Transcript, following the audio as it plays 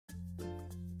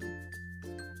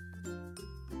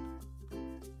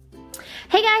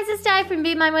Hey guys, it's Di from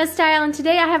BeingMommywithStyle, and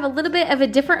today I have a little bit of a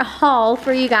different haul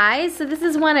for you guys. So this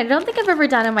is one I don't think I've ever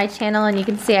done on my channel, and you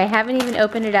can see I haven't even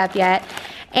opened it up yet.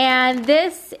 And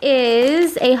this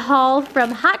is a haul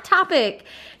from Hot Topic.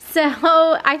 So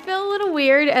I feel a little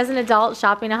weird as an adult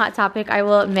shopping at Hot Topic, I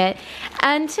will admit,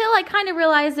 until I kind of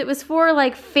realized it was for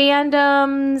like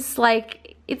fandoms,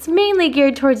 like it's mainly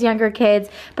geared towards younger kids,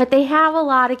 but they have a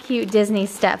lot of cute Disney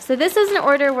stuff. So this is an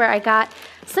order where I got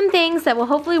some things that will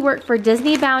hopefully work for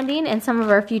Disney bounding and some of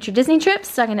our future Disney trips.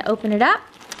 So I'm gonna open it up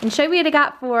and show you what I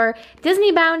got for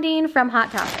Disney bounding from Hot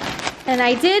Topic. And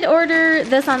I did order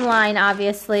this online,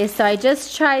 obviously, so I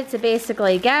just tried to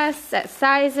basically guess at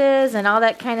sizes and all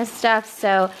that kind of stuff.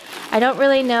 So I don't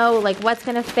really know like what's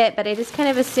gonna fit, but I just kind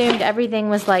of assumed everything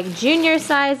was like junior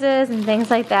sizes and things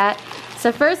like that.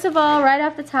 So first of all, right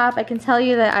off the top, I can tell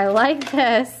you that I like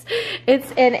this.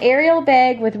 It's an Ariel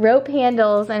bag with rope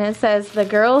handles, and it says, "The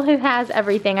girl who has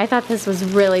everything." I thought this was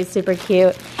really super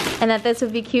cute, and that this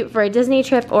would be cute for a Disney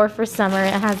trip or for summer.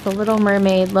 It has the Little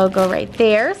Mermaid logo right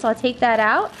there, so I'll take that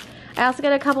out. I also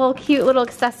got a couple of cute little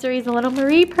accessories, a little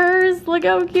Marie purse. Look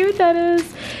how cute that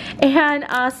is. And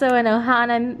also an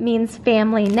Ohana Means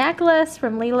Family necklace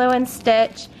from Lilo and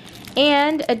Stitch.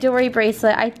 And a Dory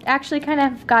bracelet. I actually kind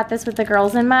of got this with the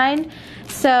girls in mind.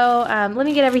 So let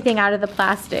me get everything out of the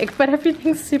plastic, but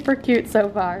everything's super cute so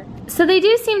far. So they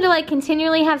do seem to like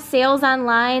continually have sales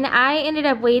online. I ended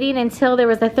up waiting until there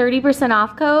was a 30%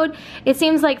 off code. It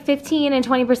seems like 15 and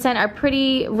 20% are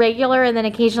pretty regular, and then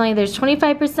occasionally there's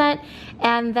 25%.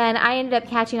 And then I ended up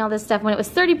catching all this stuff when it was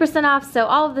 30% off, so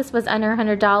all of this was under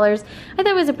 $100. I thought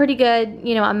it was a pretty good,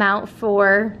 you know, amount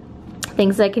for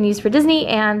things I can use for Disney,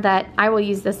 and that I will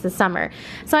use this summer.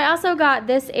 So I also got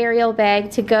this Ariel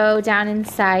bag to go down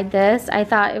inside this. I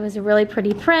thought it was a really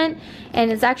pretty print,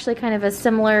 and it's actually kind of a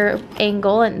similar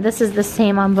angle, and this is the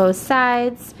same on both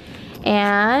sides.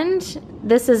 And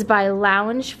this is by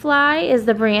Loungefly is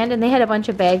the brand, and they had a bunch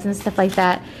of bags and stuff like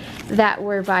that that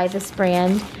were by this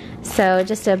brand. So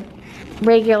just a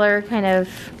regular kind of,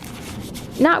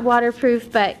 not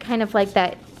waterproof, but kind of like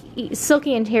that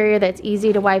silky interior that's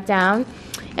easy to wipe down.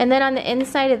 And then on the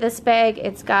inside of this bag,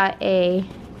 it's got a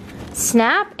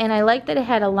snap, and I like that it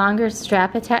had a longer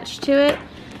strap attached to it.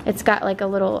 It's got like a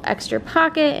little extra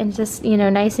pocket, and just, you know,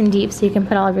 nice and deep, so you can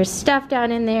put all of your stuff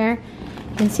down in there.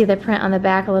 You can see the print on the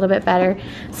back a little bit better.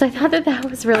 So I thought that that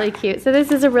was really cute. So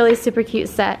this is a really super cute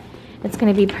set. It's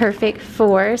going to be perfect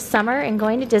for summer and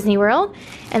going to Disney World.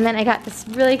 And then I got this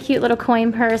really cute little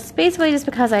coin purse, basically just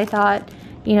because I thought,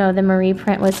 you know, the Marie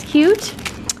print was cute,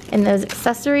 and those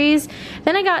accessories.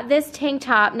 Then I got this tank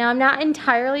top. Now I'm not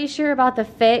entirely sure about the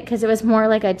fit, because it was more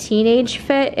like a teenage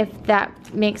fit, if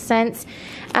that makes sense,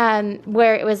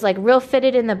 where it was like real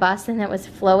fitted in the bust and it was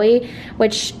flowy,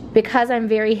 which, because I'm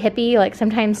very hippie, like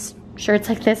sometimes shirts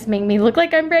like this make me look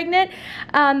like I'm pregnant.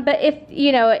 But if,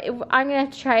 you know, I'm gonna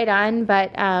have to try it on,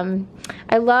 but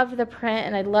I love the print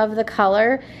and I love the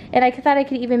color, and I thought I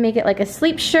could even make it like a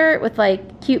sleep shirt with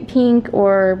like cute pink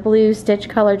or blue stitch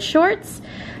colored shorts.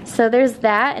 So there's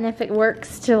that, and if it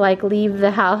works to like leave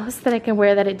the house, then I can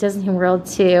wear that at Disney World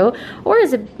too, or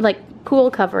as a like cool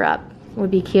cover up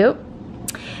would be cute.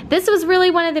 This was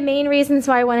really one of the main reasons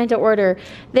why I wanted to order.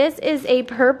 This is a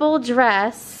purple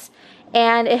dress,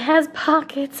 and it has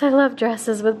pockets. I love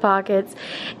dresses with pockets.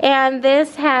 And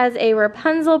this has a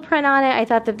Rapunzel print on it. I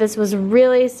thought that this was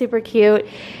really super cute.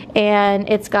 And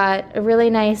it's got a really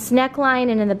nice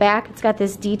neckline, and in the back it's got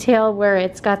this detail where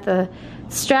it's got the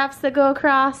straps that go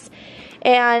across.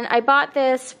 And I bought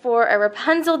this for a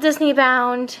Rapunzel Disney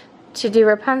bound, to do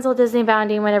Rapunzel Disney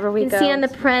bounding whenever we go. You can see on the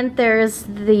print there's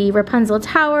the Rapunzel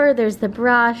tower, there's the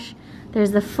brush,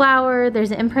 there's the flower,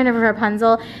 there's an imprint of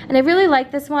Rapunzel, and I really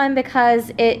like this one because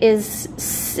it is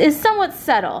somewhat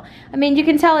subtle. I mean, you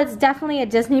can tell it's definitely a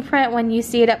Disney print when you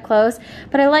see it up close,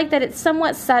 but I like that it's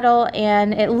somewhat subtle,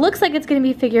 and it looks like it's going to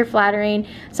be figure flattering,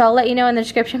 so I'll let you know in the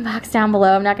description box down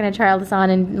below. I'm not going to try all this on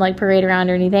and like parade around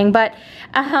or anything, but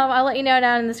I'll let you know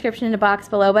down in the description in the box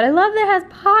below. But I love that it has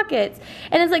pockets,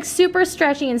 and it's like super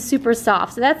stretchy and super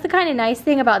soft, so that's the kind of nice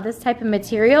thing about this type of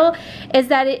material, is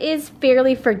that it is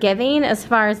fairly forgiving as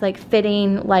far as like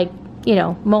fitting, like, you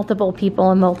know, multiple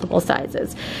people in multiple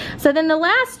sizes. So then the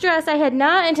last dress, I had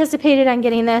not anticipated on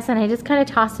getting this, and I just kind of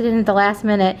tossed it in at the last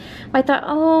minute. I thought,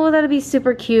 oh, that'd be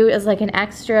super cute as like an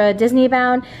extra Disney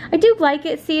bound. I do like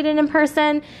it seated in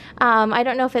person. I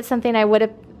don't know if it's something I would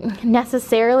have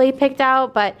necessarily picked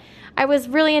out, but I was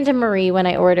really into Marie when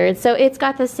I ordered. So it's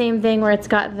got the same thing where it's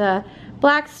got the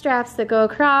black straps that go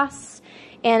across,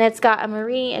 and it's got a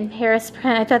Marie and Paris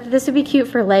print. I thought that this would be cute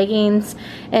for leggings,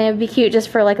 and it would be cute just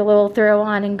for like a little throw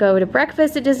on and go to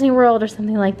breakfast at Disney World or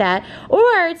something like that,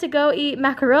 or to go eat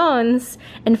macarons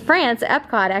in France at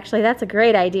Epcot. Actually, that's a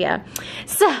great idea.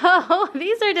 So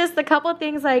these are just a couple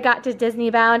things I got to Disney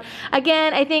Bound.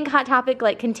 Again, I think Hot Topic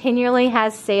like continually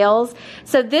has sales,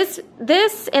 so this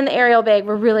and the Ariel bag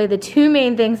were really the two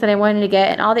main things that I wanted to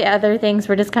get, and all the other things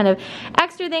were just kind of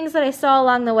extra things that I saw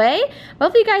along the way.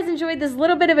 Hopefully you guys enjoyed this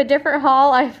little bit of a different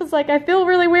haul. I was like, I feel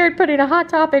really weird putting a Hot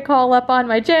Topic haul up on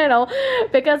my channel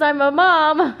because I'm a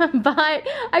mom, but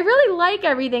I really like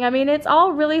everything. I mean, it's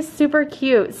all really super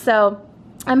cute, so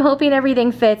I'm hoping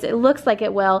everything fits. It looks like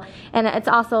it will, and it's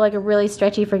also like a really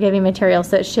stretchy, forgiving material,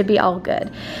 so it should be all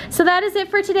good. So that is it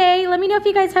for today. Let me know if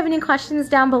you guys have any questions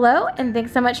down below, and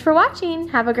thanks so much for watching.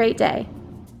 Have a great day.